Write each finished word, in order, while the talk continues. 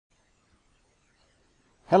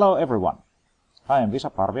Hello everyone, I am Visa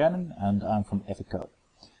Parviainen and I'm from Efficode.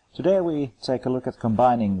 Today we take a look at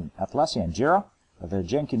combining Atlassian Jira, the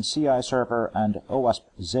Jenkins CI server and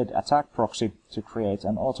OWASP-Z attack proxy to create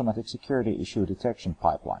an automatic security issue detection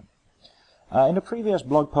pipeline. In the previous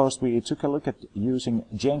blog post we took a look at using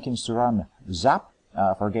Jenkins to run ZAP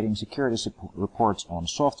for getting security reports on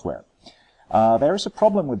software. There is a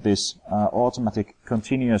problem with this automatic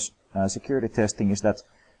continuous security testing is that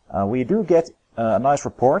we do get nice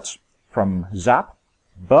reports from ZAP,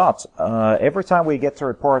 but every time we get the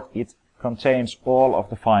report, it contains all of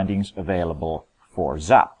the findings available for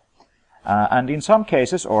ZAP. And in some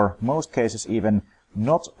cases, or most cases even,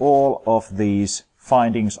 not all of these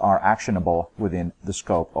findings are actionable within the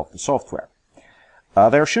scope of the software.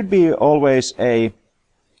 There should be always an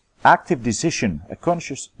active decision, a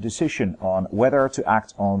conscious decision on whether to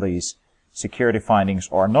act on these security findings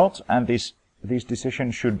or not, and these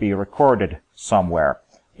decisions should be recorded somewhere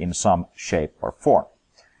in some shape or form.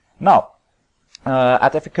 Now,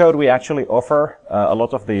 at Efficode we actually offer a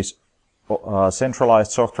lot of these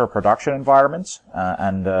centralized software production environments,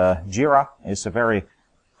 and Jira is a very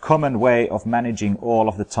common way of managing all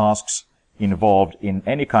of the tasks involved in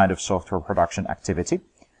any kind of software production activity.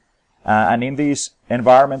 And in these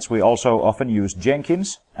environments we also often use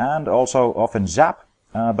Jenkins and also often ZAP,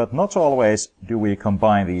 but not always do we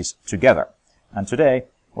combine these together. And today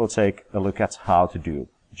we'll take a look at how to do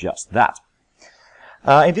just that.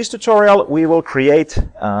 In this tutorial we will create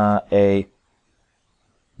a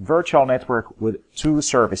virtual network with two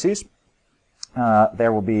services.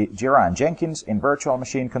 There will be Jira and Jenkins in virtual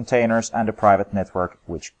machine containers and a private network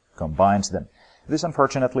which combines them. This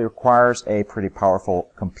unfortunately requires a pretty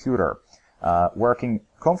powerful computer. Working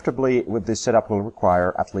comfortably with this setup will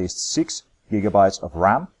require at least 6 GB of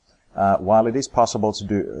RAM. While it is possible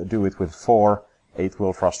to do it with 4, it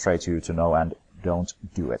will frustrate you to no and don't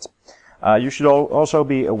do it. You should also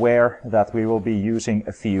be aware that we will be using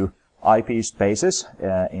a few IP spaces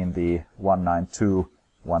in the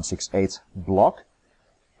 192.168 block.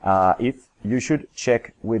 If you should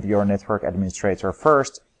check with your network administrator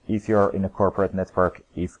first, if you're in a corporate network,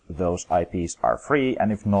 if those IPs are free,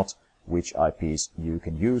 and if not, which IPs you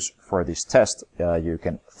can use for this test. You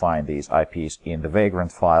can find these IPs in the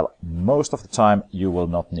Vagrantfile. Most of the time you will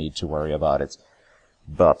not need to worry about it,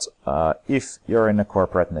 but if you're in a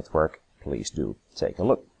corporate network, please do take a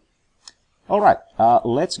look. Alright,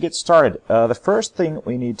 let's get started. The first thing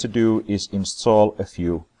we need to do is install a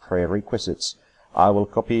few prerequisites. I will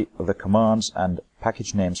copy the commands and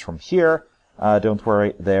package names from here. Don't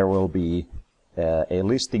worry, there will be a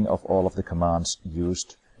listing of all of the commands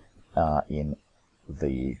used in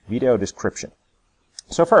the video description.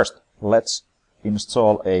 So first, let's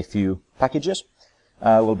install a few packages.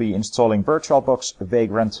 We'll be installing VirtualBox,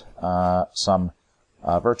 Vagrant, some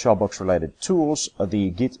VirtualBox related tools,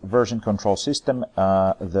 the Git version control system,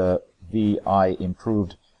 the VI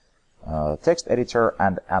improved text editor,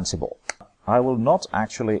 and Ansible. I will not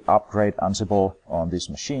actually upgrade Ansible on this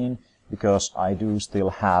machine because I do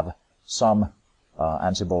still have some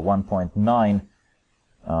Ansible 1.9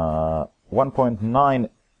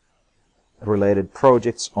 related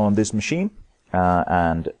projects on this machine,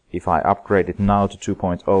 and if I upgrade it now to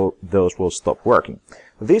 2.0, those will stop working.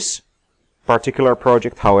 This particular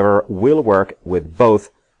project, however, will work with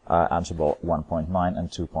both Ansible 1.9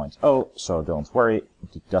 and 2.0, so don't worry,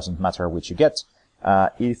 it doesn't matter which you get.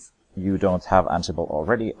 If you don't have Ansible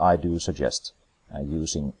already, I do suggest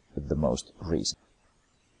using the most recent.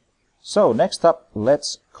 So next up,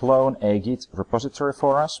 let's clone a Git repository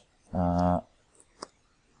for us.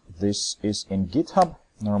 This is in GitHub.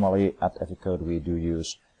 Normally at Efficode we do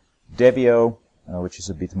use Devio, which is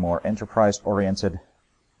a bit more enterprise-oriented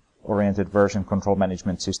version control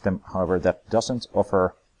management system. However, that doesn't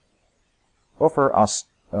offer us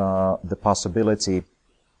the possibility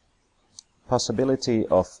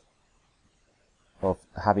of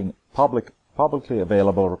having publicly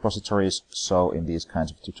available repositories, so in these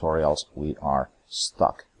kinds of tutorials we are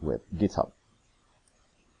stuck with GitHub.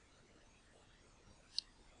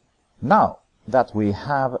 Now that we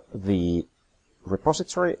have the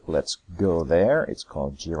repository, let's go there. It's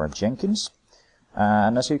called Jira Jenkins,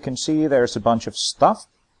 and as you can see there's a bunch of stuff.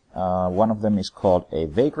 One of them is called a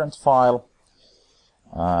Vagrantfile.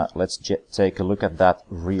 Let's take a look at that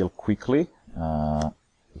real quickly.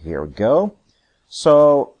 Here we go.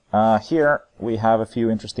 So here we have a few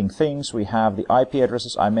interesting things. We have the IP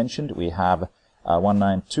addresses I mentioned. We have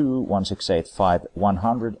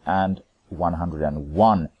 192.168.5.100 and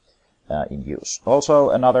 101 in use. Also,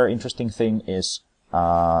 another interesting thing is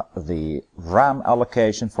the RAM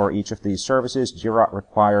allocation for each of these services. Jira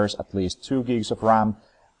requires at least 2 gigs of RAM,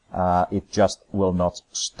 it just will not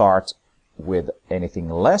start with anything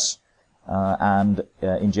less. And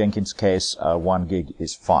in Jenkins' case, 1 gig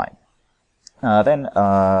is fine. Then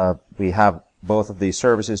we have both of these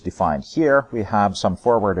services defined here. We have some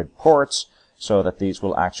forwarded ports so that these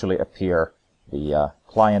will actually appear. The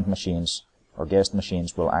client machines or guest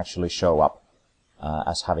machines will actually show up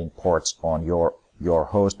as having ports on your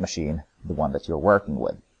host machine, the one that you're working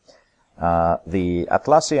with. The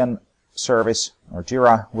Atlassian service or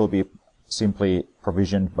Jira will be simply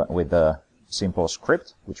provisioned with a simple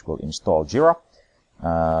script which will install Jira.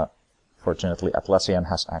 Fortunately, Atlassian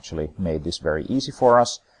has actually made this very easy for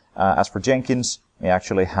us. As for Jenkins, we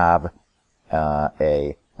actually have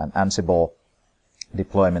an Ansible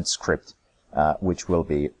deployment script which will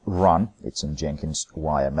be run. It's in Jenkins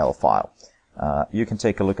YML file. You can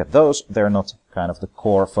take a look at those. They're not kind of the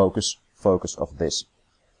core focus of this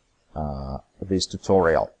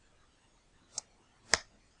tutorial.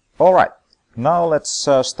 All right, now let's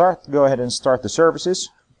go ahead and start the services.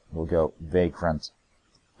 We'll go Vagrant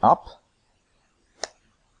up,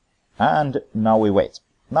 and now we wait.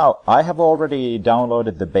 Now, I have already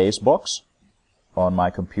downloaded the base box on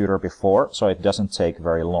my computer before, so it doesn't take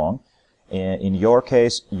very long. In your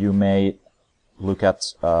case, you may look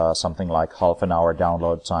at something like half an hour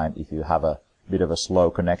download time if you have a bit of a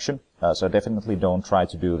slow connection. So definitely don't try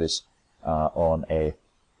to do this on a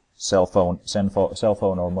cell phone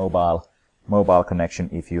or mobile connection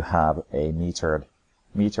if you have a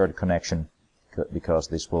metered connection, because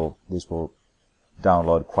this will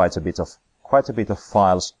download quite a bit of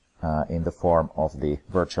files in the form of the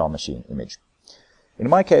virtual machine image. In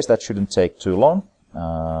my case, that shouldn't take too long,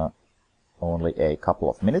 only a couple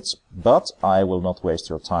of minutes, but I will not waste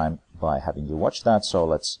your time by having you watch that, so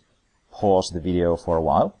let's pause the video for a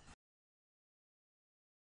while.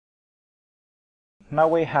 Now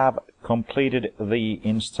we have completed the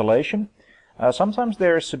installation. Sometimes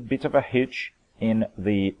there's a bit of a hitch in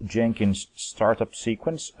the Jenkins startup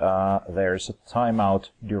sequence. There's a timeout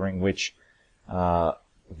during which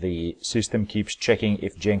the system keeps checking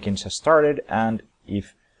if Jenkins has started, and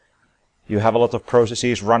if you have a lot of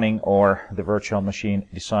processes running or the virtual machine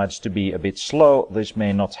decides to be a bit slow, this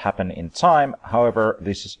may not happen in time. However,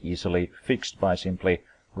 this is easily fixed by simply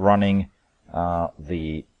running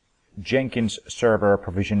the Jenkins server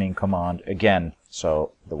provisioning command again.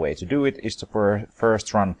 So the way to do it is to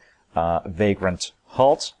first run Vagrant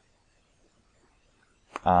halt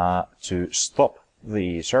to stop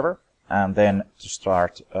the server, and then to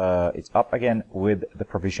start it up again with the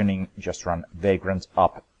provisioning, just run Vagrant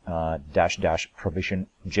up -- provision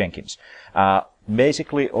Jenkins.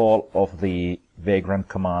 Basically all of the Vagrant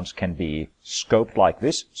commands can be scoped like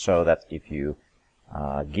this, so that if you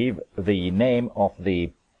give the name of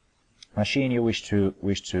the machine you wish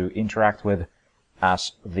to interact with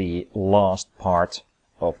as the last part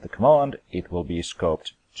of the command, it will be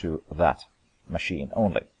scoped to that machine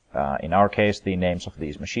only. In our case, the names of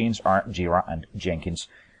these machines are Jira and Jenkins,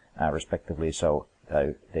 respectively, so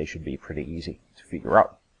they should be pretty easy to figure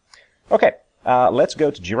out. Okay, let's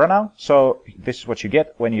go to Jira now. So this is what you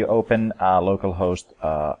get when you open localhost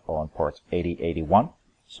on port 8081.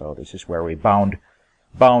 So this is where we bound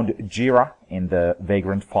Jira in the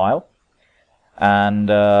Vagrant file. And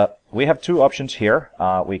we have two options here.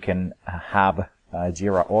 We can have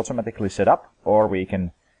Jira automatically set up, or we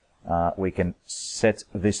can set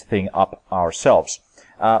this thing up ourselves.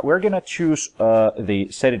 We're going to choose the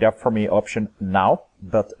set it up for me option now,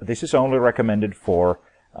 but this is only recommended for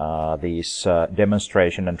these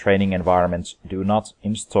demonstration and training environments. Do not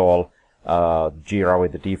install Jira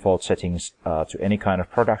with the default settings to any kind of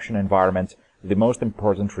production environment. The most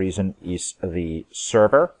important reason is the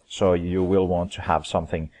server, so you will want to have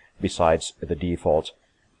something besides the default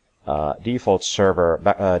server,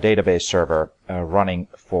 database server running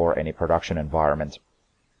for any production environment.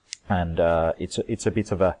 And it's a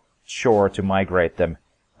bit of a chore to migrate them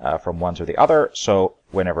from one to the other, so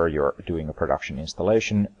whenever you're doing a production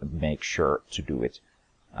installation, make sure to do it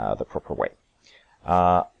the proper way.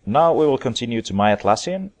 Now we will continue to my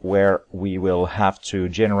Atlassian, where we will have to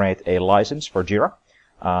generate a license for Jira.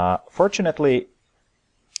 Fortunately,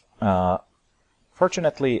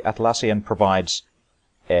 Atlassian provides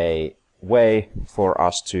a way for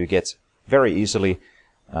us to get very easily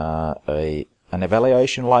an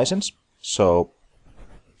evaluation license. So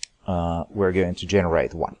we're going to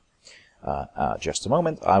generate one. Just a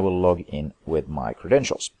moment, I will log in with my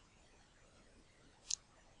credentials.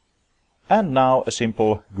 And now, a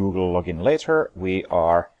simple Google login later, we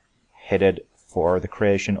are headed for the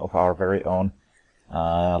creation of our very own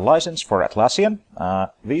license for Atlassian.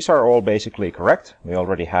 These are all basically correct. We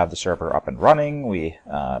already have the server up and running. We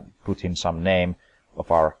put in some name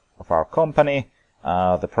of our company.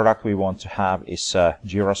 The product we want to have is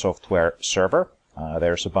Jira Software Server.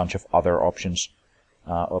 There's a bunch of other options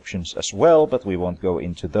as well, but we won't go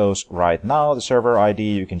into those right now. The server ID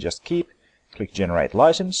you can just keep. Click Generate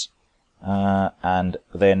License, and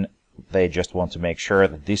then they just want to make sure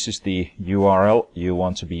that this is the URL you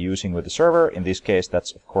want to be using with the server. In this case,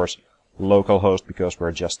 that's of course localhost because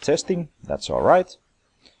we're just testing. That's all right.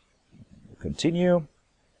 Continue.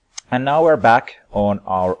 And now we're back on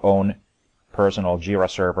our own personal Jira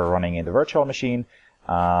server running in the virtual machine,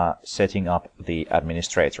 setting up the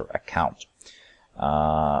administrator account.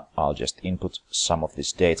 I'll just input some of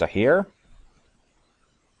this data here.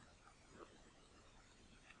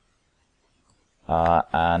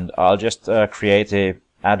 And I'll just create a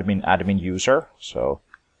admin user. So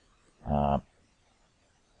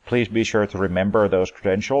please be sure to remember those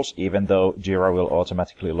credentials, even though Jira will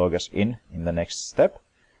automatically log us in the next step.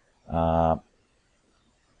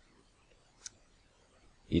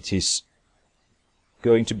 It is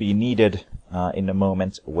going to be needed in a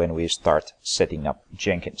moment when we start setting up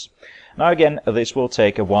Jenkins. Now again, this will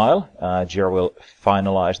take a while. Jira will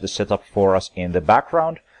finalize the setup for us in the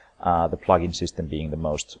background. The plugin system being the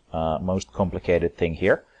most complicated thing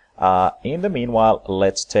here. In the meanwhile,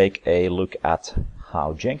 let's take a look at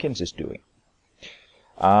how Jenkins is doing.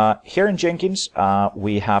 Here in Jenkins,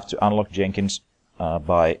 we have to unlock Jenkins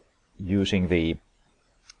by using the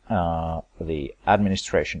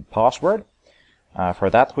administration password.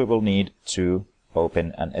 For that, we will need to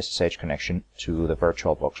open an SSH connection to the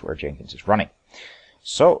VirtualBox where Jenkins is running.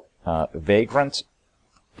 So, Vagrant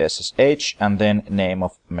SSH and then name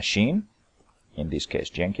of machine, in this case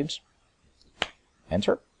Jenkins.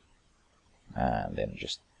 Enter. And then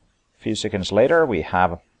just a few seconds later we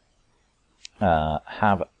have the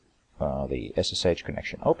SSH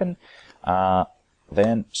connection open.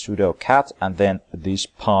 Then sudo cat and then this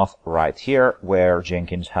path right here where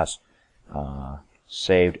Jenkins has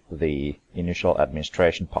saved the initial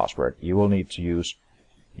administration password. You will need to use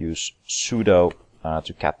sudo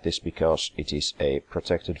to cat this because it is a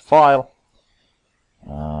protected file.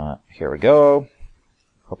 Here we go.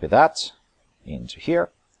 Copy that into here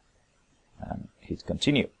and hit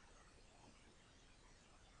continue.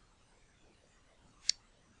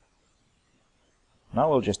 Now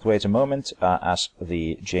we'll just wait a moment as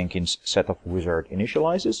the Jenkins setup wizard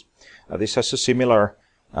initializes. This has a similar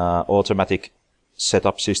automatic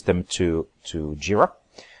setup system to Jira.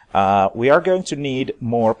 We are going to need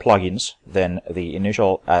more plugins than the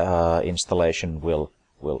initial installation will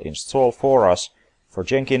install for us for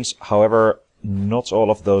Jenkins. However, not all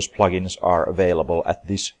of those plugins are available at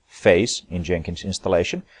this phase in Jenkins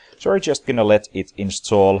installation. So we're just going to let it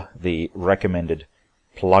install the recommended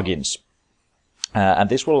plugins. And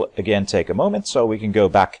this will again take a moment, so we can go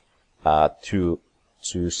back to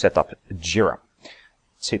set up Jira.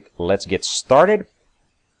 Let's get started.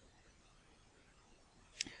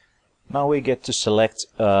 Now we get to select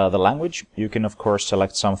the language. You can of course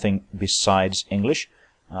select something besides English,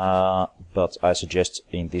 but I suggest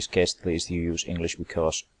in this case please you use English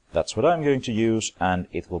because that's what I'm going to use, and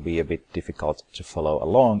it will be a bit difficult to follow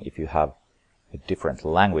along if you have a different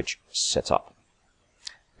language set up.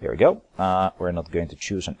 Here we go. We're not going to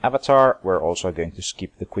choose an avatar. We're also going to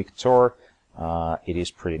skip the quick tour. It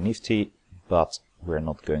is pretty nifty, but we're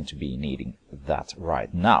not going to be needing that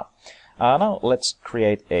right now. Now let's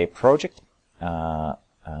create a project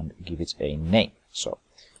and give it a name. So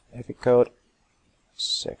code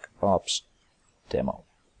secops demo.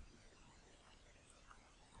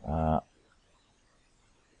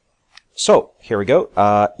 So here we go.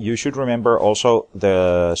 You should remember also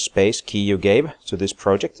the space key you gave to this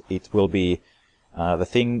project. It will be the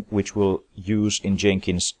thing which we'll use in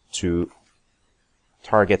Jenkins to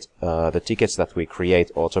target the tickets that we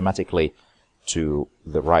create automatically to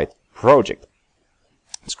the right project.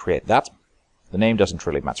 Let's create that. The name doesn't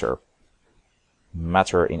really matter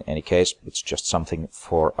in any case. It's just something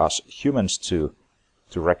for us humans to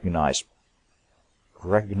recognize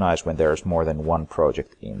when there's more than one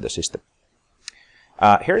project in the system.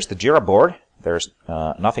 Here's the Jira board. There's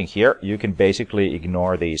nothing here. You can basically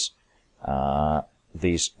ignore these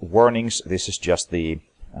warnings. This is just the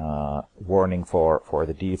warning for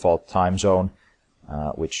the default time zone,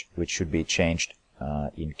 which should be changed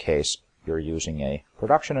in case you're using a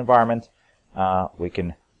production environment. We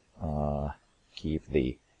can keep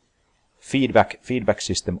the feedback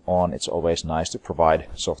system on. It's always nice to provide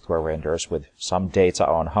software vendors with some data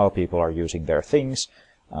on how people are using their things,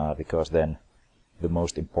 because then the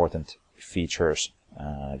most important features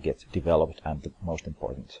get developed and the most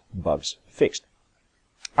important bugs fixed.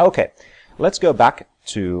 Okay, let's go back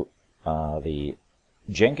to the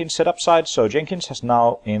Jenkins setup side. So Jenkins has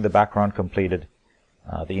now in the background completed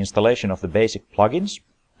the installation of the basic plugins,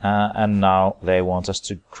 and now they want us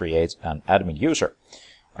to create an admin user.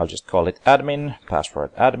 I'll just call it admin,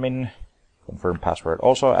 password admin, confirm password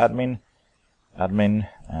also admin, admin,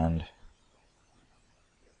 and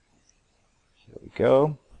here we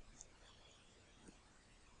go.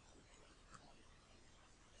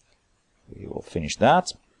 We will finish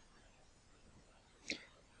that.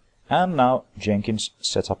 And now Jenkins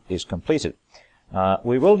setup is completed.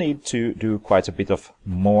 We will need to do quite a bit of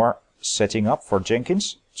more setting up for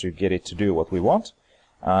Jenkins to get it to do what we want.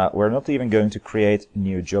 We're not even going to create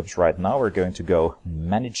new jobs right now. We're going to go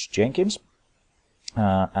manage Jenkins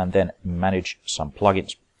and then manage some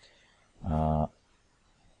plugins.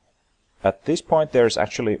 At this point there's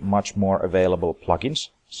actually much more available plugins.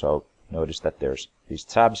 So notice that there's these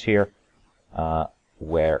tabs here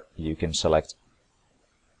where you can select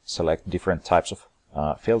different types of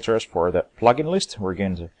filters for the plugin list. We're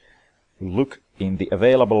going to look in the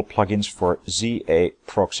available plugins for ZA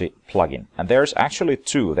Proxy plugin. And there's actually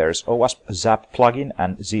two. There's OWASP Zap plugin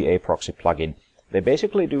and ZA Proxy plugin. They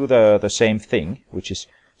basically do the same thing, which is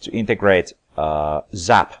to integrate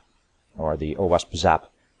Zap, or the OWASP Zap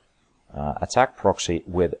attack proxy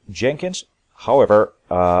with Jenkins. However,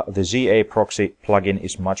 the ZA Proxy plugin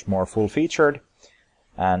is much more full-featured,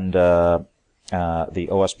 and the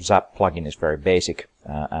OWASP Zap plugin is very basic,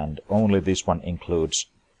 and only this one includes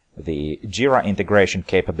the Jira integration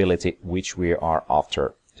capability, which we are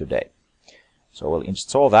after today. So we'll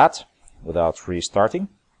install that without restarting.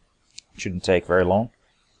 It shouldn't take very long.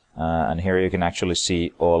 And here you can actually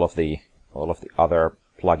see all of the other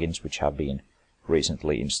plugins which have been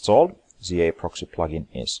recently installed. ZA Proxy plugin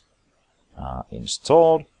is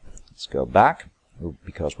installed. Let's go back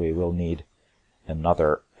because we will need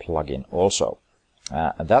another plugin also.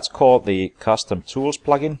 And that's called the Custom Tools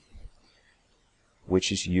plugin,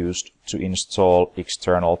 which is used to install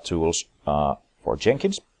external tools for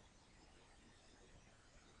Jenkins.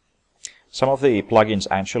 Some of the plugins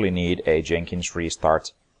actually need a Jenkins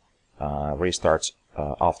restart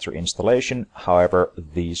after installation. However,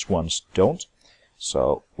 these ones don't,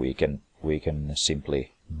 so we can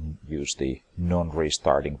simply use the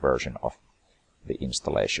non-restarting version of the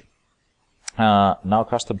installation. Now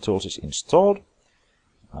Custom Tools is installed.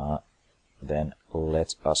 Then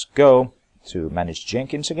let us go to manage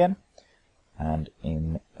Jenkins again, and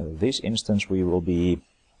in this instance we will be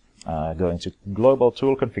going to global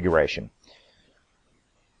tool configuration,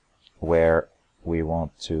 where we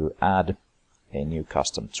want to add a new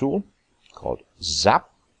custom tool called Zap.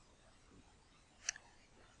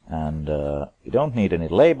 And we don't need any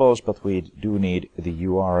labels, but we do need the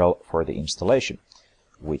URL for the installation,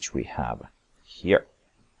 which we have here.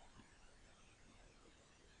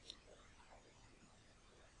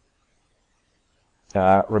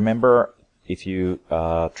 Remember, if you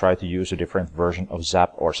try to use a different version of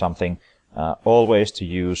Zap or something, always to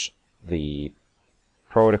use the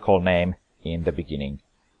protocol name in the beginning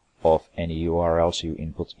of any URLs you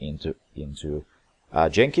input into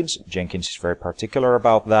Jenkins. Jenkins is very particular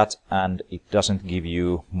about that, and it doesn't give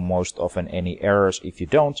you most often any errors. If you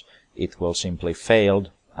don't, it will simply fail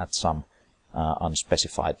at some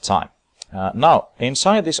unspecified time. Now,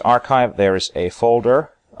 inside this archive there is a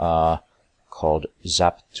folder called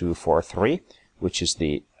Zap243, which is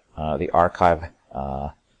the archive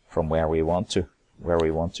from where we want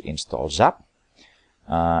to install Zap.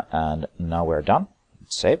 And now we're done.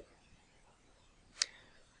 Let's save.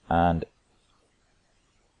 And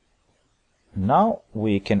now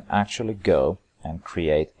we can actually go and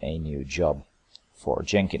create a new job for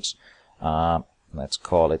Jenkins. Let's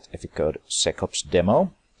call it Efficode SecOps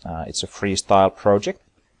Demo. It's a freestyle project.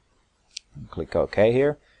 Click OK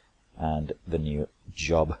here, and the new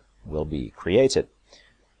job will be created.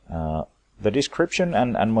 The description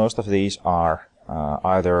and most of these are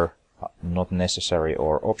either not necessary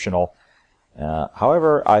or optional.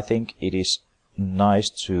 However, I think it is nice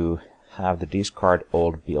to have the discard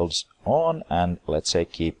old builds on, and let's say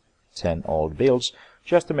keep 10 old builds,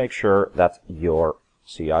 just to make sure that your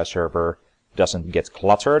CI server doesn't get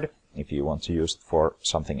cluttered if you want to use it for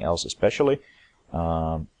something else especially.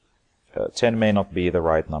 10 may not be the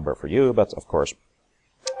right number for you, but of course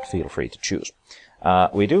feel free to choose.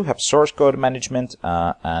 We do have source code management,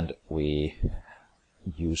 and we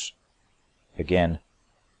use again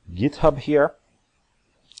GitHub here.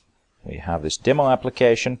 We have this demo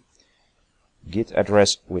application, Git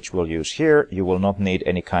address, which we'll use here. You will not need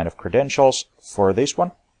any kind of credentials for this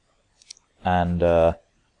one. and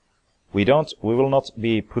we will not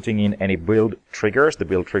be putting in any build triggers. The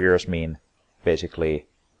build triggers mean basically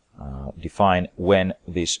define when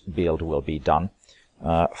this build will be done.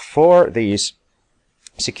 For these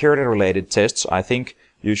security related tests, I think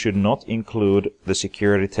you should not include the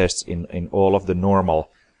security tests in all of the normal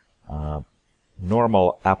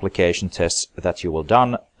application tests that you will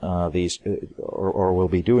done. These or will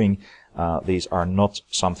be doing. These are not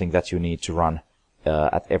something that you need to run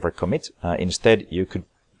at every commit. Instead, you could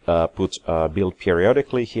put build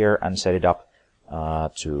periodically here and set it up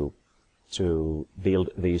to build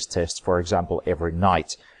these tests, for example, every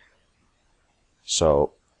night.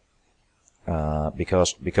 So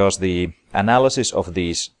because the analysis of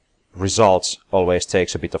these results always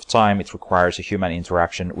takes a bit of time, it requires a human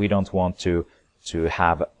interaction. We don't want to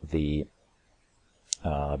have the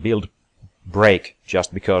build break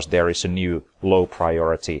just because there is a new low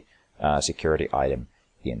priority security item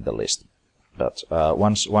in the list. But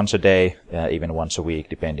once a day, even once a week,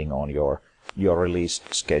 depending on your release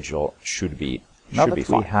schedule, should be fine.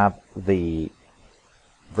 We have the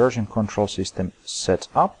version control system set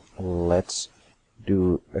up. Let's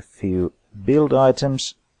do a few build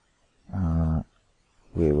items.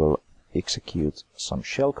 We will execute some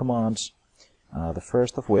shell commands. The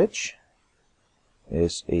first of which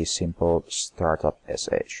is a simple startup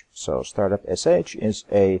sh. So startup sh is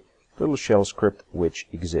a little shell script which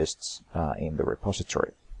exists in the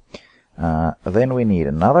repository. Then we need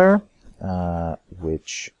another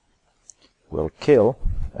which will kill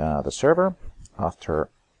the server after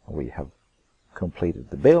we have completed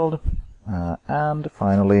the build. And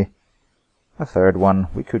finally a third one.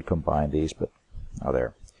 We could combine these, but now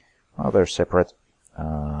they're separate.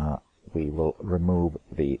 We will remove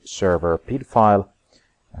the server PID file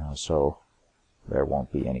so there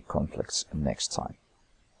won't be any conflicts next time.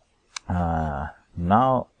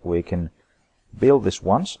 Now we can build this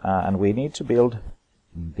once, and we need to build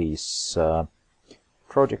these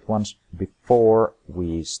project once before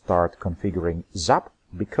we start configuring Zap,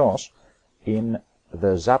 because in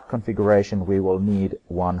the Zap configuration we will need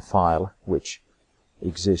one file which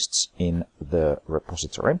exists in the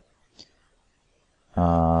repository.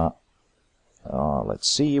 Let's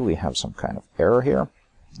see, we have some kind of error here.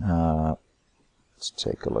 Let's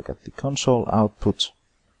take a look at the console output.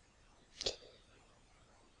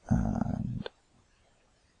 And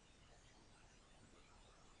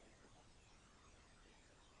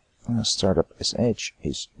startup sh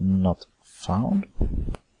is not found.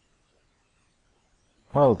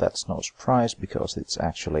 Well, that's no surprise because it's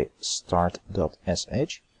actually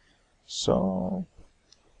start.sh. So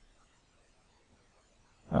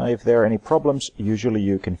if there are any problems, usually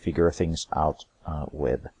you can figure things out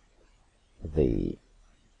with the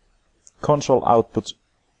console output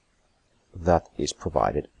that is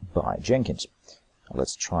provided by Jenkins.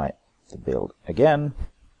 Let's try the build again.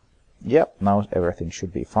 Yep, now everything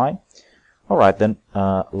should be fine. Alright then,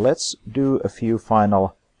 let's do a few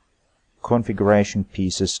final configuration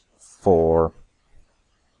pieces for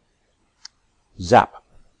Zap.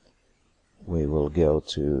 We will go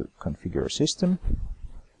to Configure System.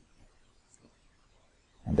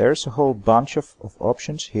 And there's a whole bunch of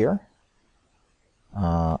options here.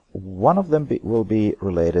 One of them will be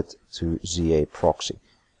related to ZA Proxy.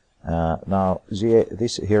 Now,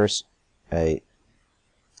 this here is an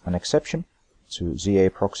exception to ZA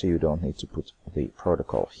Proxy. You don't need to put the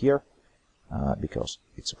protocol here because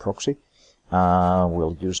it's a proxy.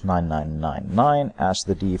 We'll use 9999 as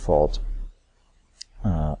the default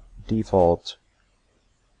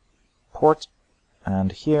port,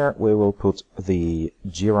 and here we will put the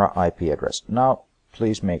Jira IP address. Now,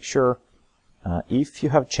 please make sure if you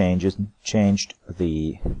have changed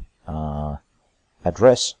the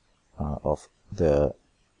address of the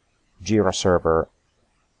Jira server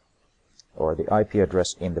or the IP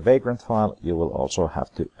address in the Vagrant file, you will also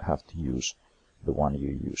have to use the one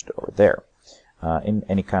you used over there. In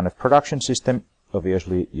any kind of production system,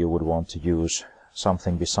 obviously you would want to use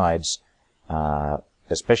something besides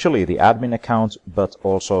especially the admin account, but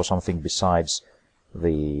also something besides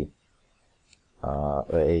the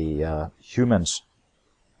human's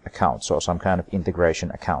account, so some kind of integration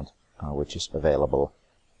account which is available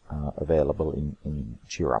in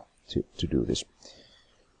Jira to do this.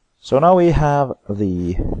 So now we have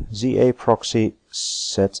the ZA proxy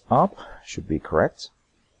set up, should be correct.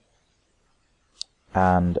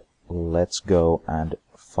 And let's go and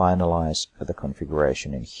finalize the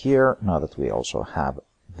configuration in here, now that we also have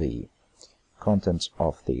the contents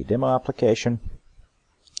of the demo application.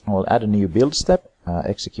 We'll add a new build step,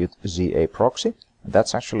 execute ZA proxy.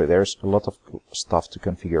 That's actually, there's a lot of stuff to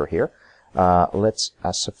configure here. Let's,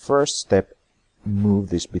 as a first step, move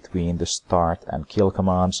this between the start and kill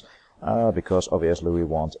commands, because obviously we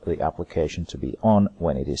want the application to be on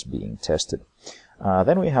when it is being tested.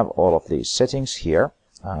 Then we have all of these settings here,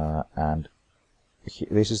 and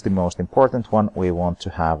this is the most important one. We want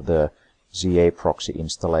to have the ZA proxy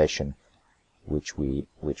installation, which we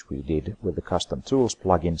did with the custom tools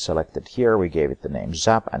plugin selected here. We gave it the name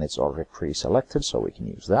Zap, and it's already pre-selected, so we can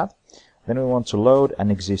use that. Then we want to load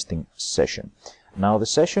an existing session. Now the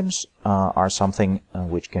sessions are something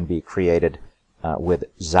which can be created with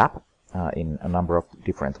Zap in a number of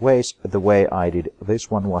different ways. The way I did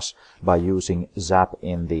this one was by using Zap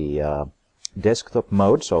in the desktop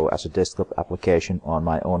mode, so as a desktop application on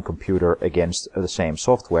my own computer against the same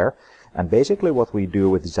software. And basically what we do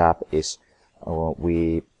with Zap is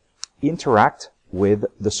we interact with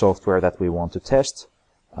the software that we want to test,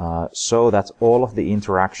 so that all of the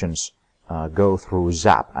interactions go through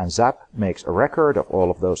Zap, and Zap makes a record of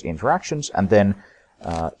all of those interactions and then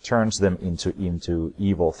turns them into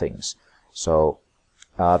evil things. So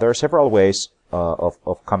there are several ways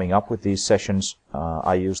of coming up with these sessions.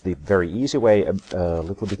 I use the very easy way. A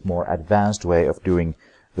little bit more advanced way of doing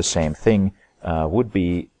the same thing would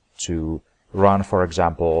be to run, for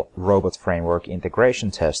example, robot framework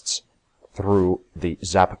integration tests through the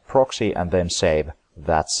Zap proxy and then save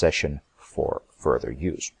that session for further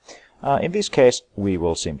use. In this case, we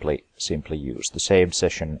will simply use the saved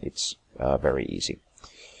session. It's very easy.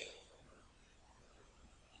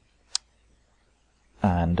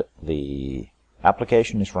 And the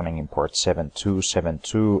application is running in port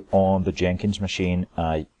 7272 on the Jenkins machine.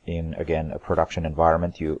 In, again, a production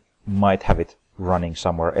environment, you might have it running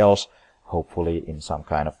somewhere else, hopefully in some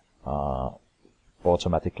kind of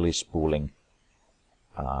automatically spooling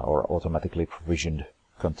or automatically provisioned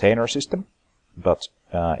container system. But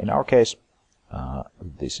in our case,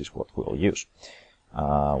 this is what we'll use.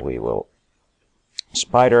 We will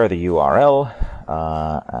spider the URL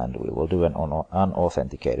and we will do an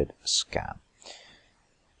unauthenticated scan.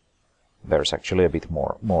 There's actually a bit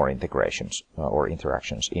more integrations or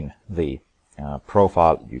interactions in the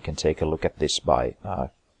profile. You can take a look at this by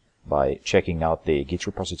checking out the Git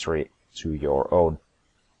repository to your own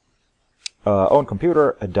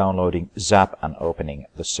computer, downloading Zap and opening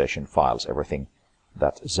the session files. Everything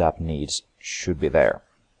that Zap needs should be there.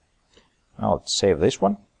 Now let's save this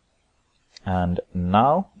one. And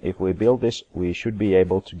now, if we build this, we should be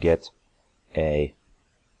able to get a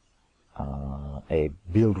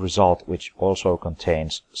build result which also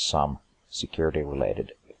contains some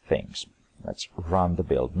security-related things. Let's run the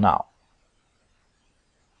build now.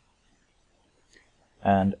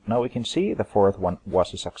 And now we can see the fourth one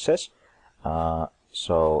was a success.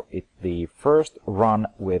 So the first run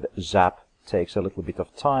with Zap takes a little bit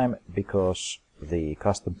of time because the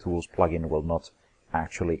custom tools plugin will not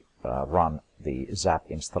actually run the Zap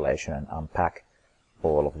installation and unpack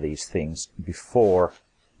all of these things before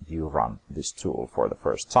you run this tool for the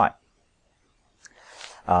first time.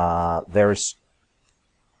 There's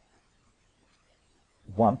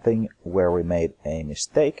one thing where we made a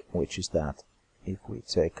mistake, which is that if we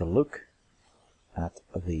take a look at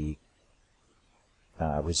the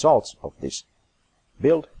results of this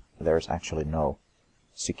build, there's actually no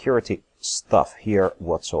security stuff here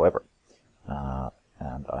whatsoever.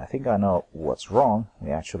 And I think I know what's wrong. We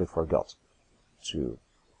actually forgot to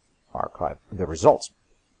archive the results.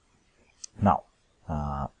 Now,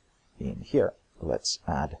 in here, let's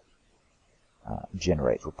add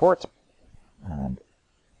generate report and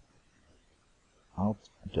out.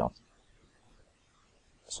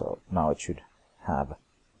 So now it should have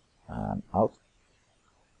an out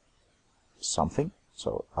something,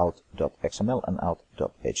 so out.xml and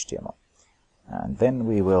out.html. And then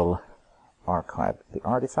we will archive the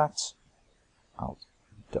artifacts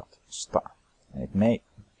out.star. And it may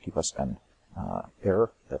give us an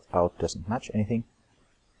error that out doesn't match anything,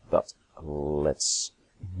 but let's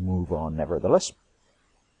move on nevertheless.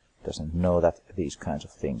 It doesn't know that these kinds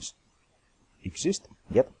of things exist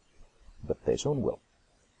yet, but they soon will.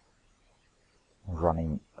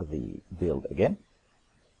 Running the build again.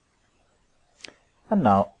 And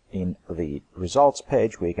now in the results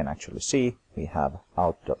page we can actually see we have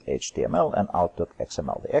out.html and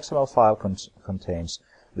out.xml. The XML file contains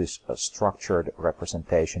this structured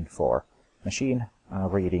representation for machine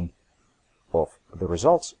reading of the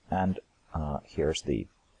results, and here's the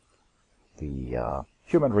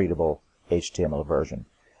human readable HTML version.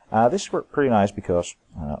 This is pretty nice because,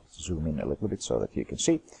 zoom in a little bit so that you can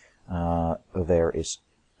see, there is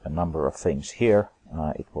a number of things here.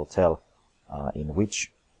 It will tell in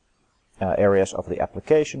which areas of the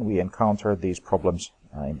application we encountered these problems.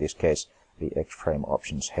 In this case, the X-frame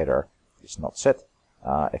options header is not set,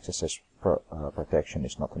 XSS protection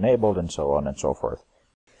is not enabled, and so on and so forth.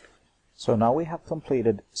 So now we have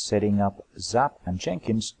completed setting up Zap and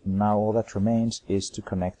Jenkins. Now all that remains is to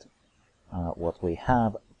connect what we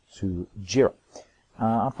have to Jira.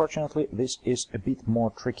 Unfortunately, this is a bit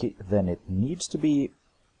more tricky than it needs to be,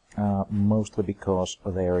 mostly because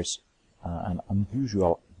there is an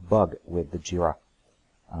unusual bug with the Jira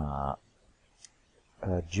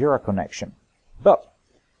connection. But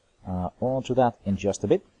on to that in just a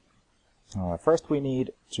bit. First we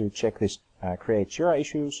need to check this create Jira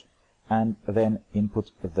issues and then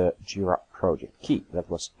input the Jira project key. That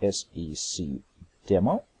was SEC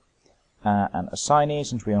demo. And assignee,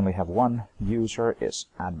 since we only have one user, is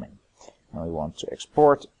admin. Now we want to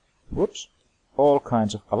export all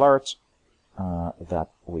kinds of alerts that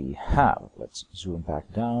we have. Let's zoom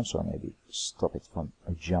back down, so maybe stop it from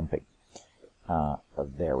jumping.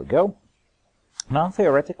 There we go. Now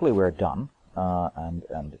theoretically we're done,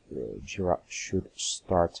 and Jira should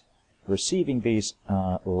start receiving these.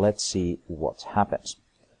 Let's see what happens.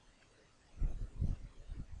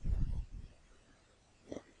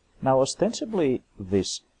 Now ostensibly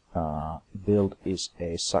this build is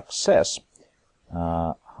a success.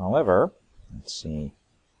 However, let's see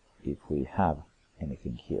if we have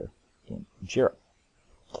anything here in Jira.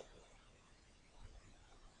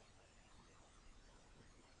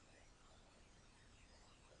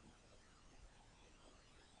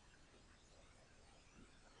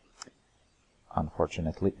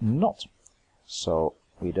 Unfortunately not. So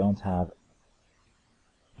we don't have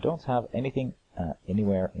anything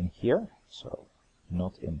anywhere in here, so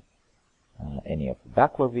not in any of the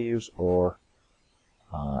backlog views or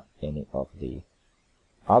any of the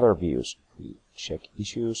other views. We check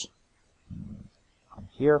issues on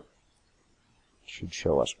here. It should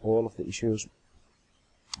show us all of the issues.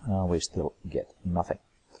 We still get nothing.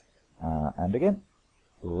 And again,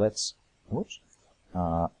 let's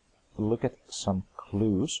look at some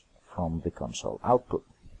clues from the console output.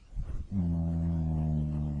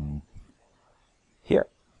 Here.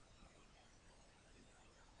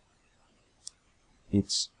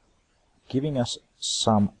 It's giving us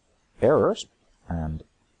some errors, and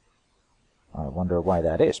I wonder why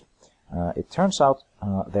that is. It turns out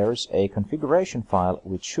there is a configuration file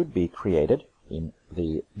which should be created in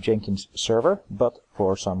the Jenkins server, but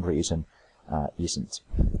for some reason isn't.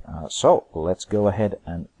 So let's go ahead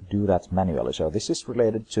and do that manually. So this is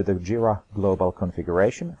related to the Jira global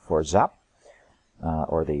configuration for Zap,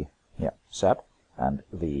 or the Zap, and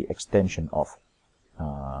the extension of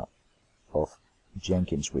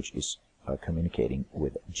Jenkins, which is communicating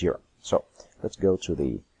with Jira. So let's go to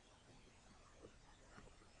the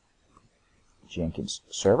Jenkins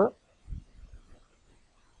server.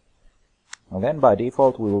 And then by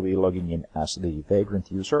default we will be logging in as the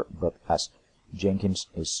Vagrant user, but as Jenkins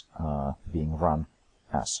is being run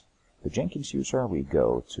as the Jenkins user, we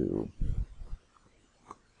go to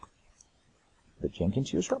the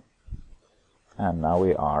Jenkins user. And now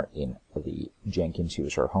we are in the Jenkins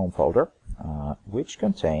user home folder, which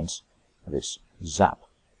contains this Zap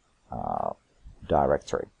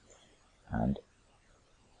directory. And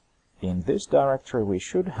in this directory we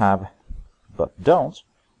should have, but don't,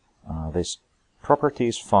 this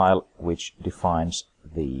properties file which defines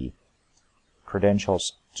the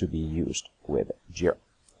credentials to be used with Jira.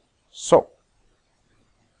 So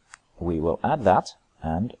we will add that,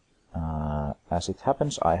 and as it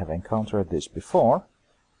happens, I have encountered this before.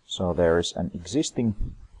 So there is an existing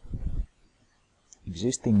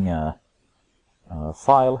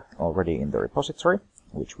file already in the repository,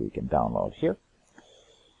 which we can download here.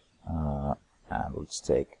 And let's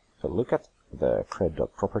take a look at the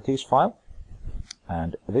cred.properties file.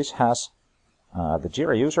 And this has the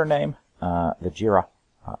Jira username, the Jira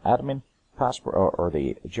admin password, or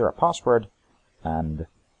the Jira password, and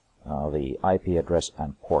the IP address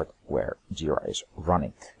and port where Jira is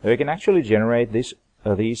running. Now you can actually generate these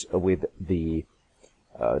with the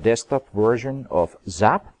desktop version of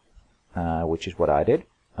Zap, which is what I did.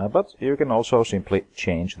 But you can also simply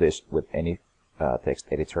change this with any text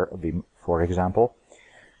editor, Vim, for example.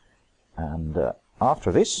 And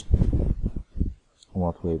after this,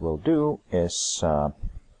 what we will do is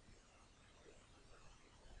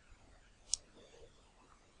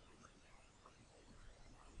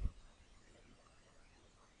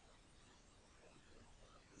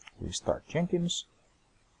restart Jenkins.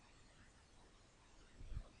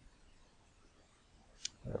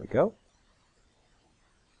 There we go.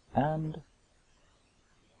 And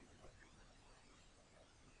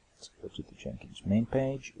let's go to the Jenkins main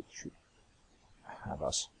page. It should have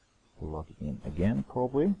us log in again,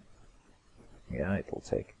 probably. Yeah, it will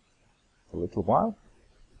take a little while.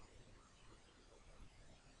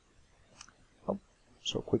 Oh,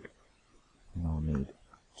 so quick. No need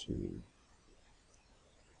to...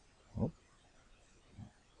 Oh.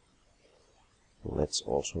 Let's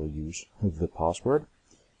also use the password.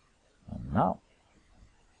 And now,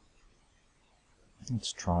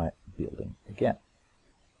 let's try building again.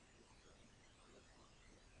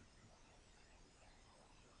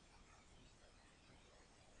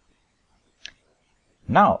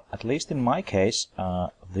 Now, at least in my case,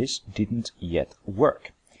 this didn't yet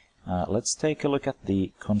work. Let's take a look at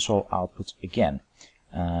the console output again.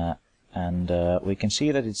 And we can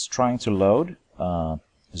see that it's trying to load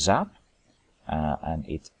Zap, and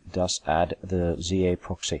it does add the ZA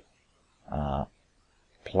proxy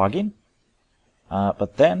plugin.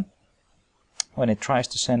 But then, when it tries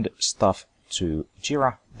to send stuff to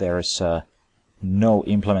Jira, there is no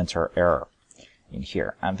implementer error in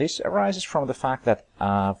here. And this arises from the fact that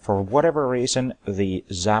for whatever reason the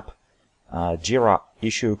Zap Jira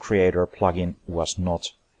issue creator plugin was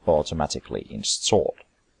not automatically installed.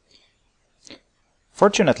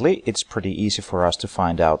 Fortunately, it's pretty easy for us to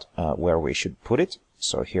find out where we should put it.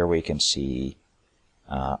 So here we can see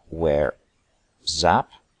where Zap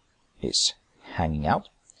is hanging out.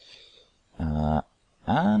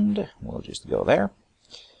 And we'll just go there.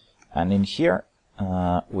 And in here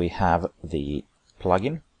we have the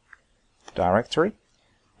plugin directory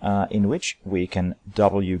in which we can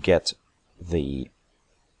wget the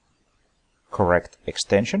correct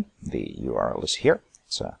extension. The URL is here.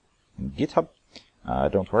 It's in GitHub.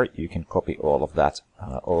 Don't worry, you can copy all of that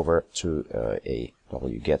over to a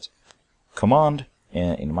wget command.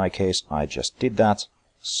 In my case, I just did that.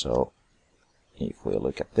 So if we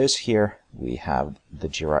look at this here, we have the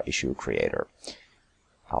Jira issue creator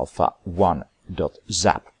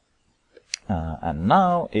alpha1.zap. And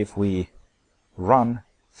now if we run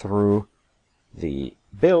through the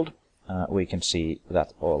build, we can see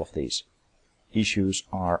that all of these issues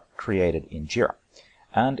are created in Jira.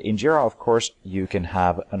 And in Jira, of course, you can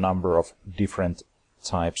have a number of different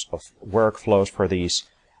types of workflows for these.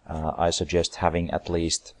 I suggest having at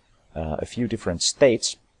least a few different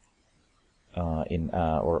states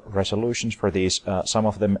or resolutions for these. Some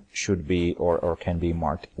of them should be or can be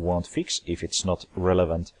marked won't fix if it's not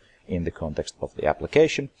relevant in the context of the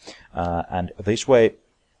application. And this way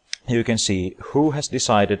you can see who has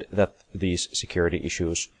decided that these security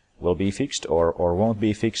issues will be fixed or won't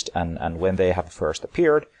be fixed, and when they have first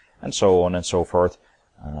appeared, and so on and so forth,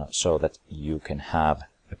 so that you can have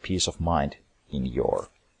a peace of mind in your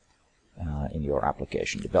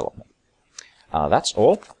application development. That's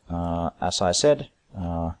all. As I said,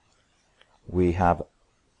 we have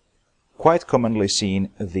quite commonly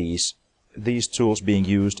seen these tools being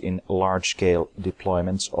used in large-scale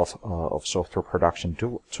deployments of software production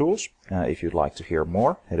tools. If you'd like to hear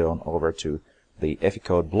more, head on over to the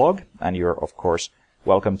Eficode blog, and you're of course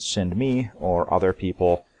welcome to send me or other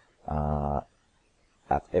people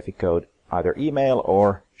at Eficode either email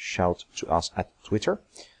or shout to us at Twitter.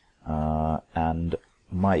 And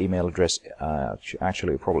my email address,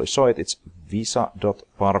 actually you probably saw it, it's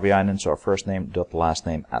visa.parviainen, so first name last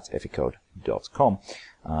name @eficode.com.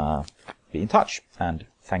 Be in touch, and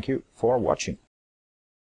thank you for watching.